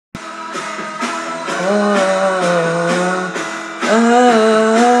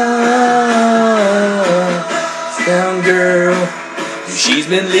Uptown girl, she's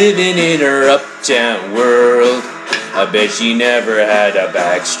been living in her uptown world. I bet she never had a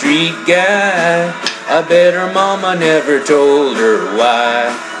backstreet guy. I bet her mama never told her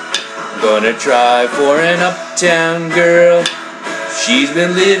why. Gonna try for an uptown girl. She's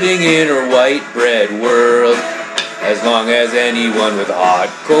been living in her white bread world as long as anyone with hot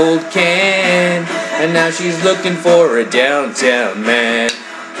cold can. And now she's looking for a downtown man.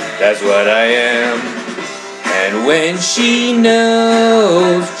 That's what I am. And when she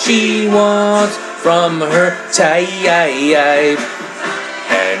knows she wants from her type,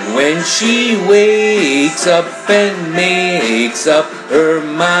 and when she wakes up and makes up her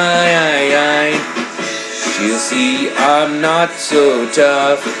mind, she'll see I'm not so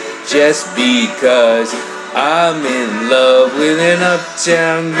tough just because I'm in love with an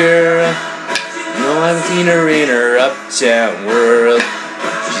uptown girl. No, I've seen her in her uptown world.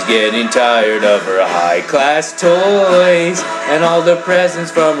 She's getting tired of her high-class toys and all the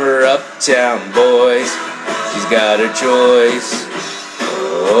presents from her uptown boys. She's got a choice.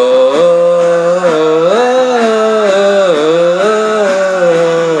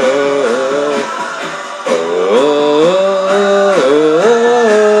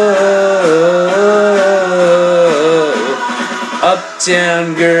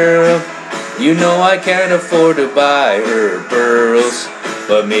 Uptown girl, you know I can't afford to buy her pearls,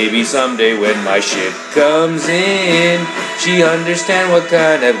 but maybe someday when my shit comes in, she understand what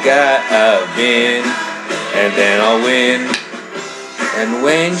kind of guy I've been, and then I'll win. And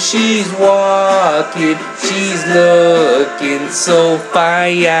when she's walking, she's looking so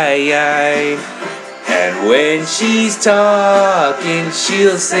fine. And when she's talking,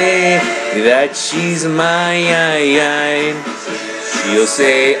 she'll say that she's mine. She'll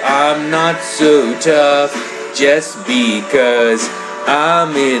say I'm not so tough just because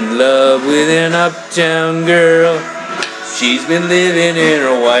I'm in love with an uptown girl. She's been living in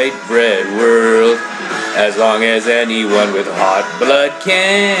her white bread world as long as anyone with hot blood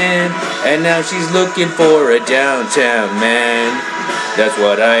can. And now she's looking for a downtown man. That's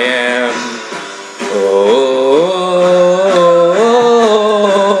what I am.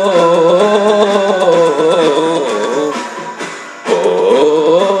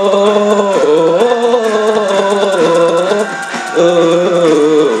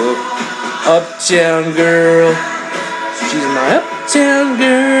 Uptown girl, she's my uptown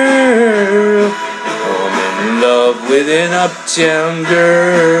girl. I'm in love with an uptown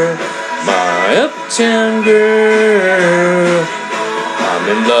girl, my uptown girl. I'm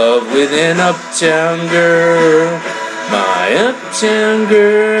in love with an uptown girl, my uptown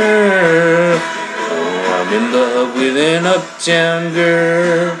girl. Oh, I'm in love with an uptown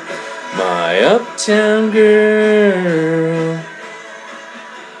girl, my uptown girl.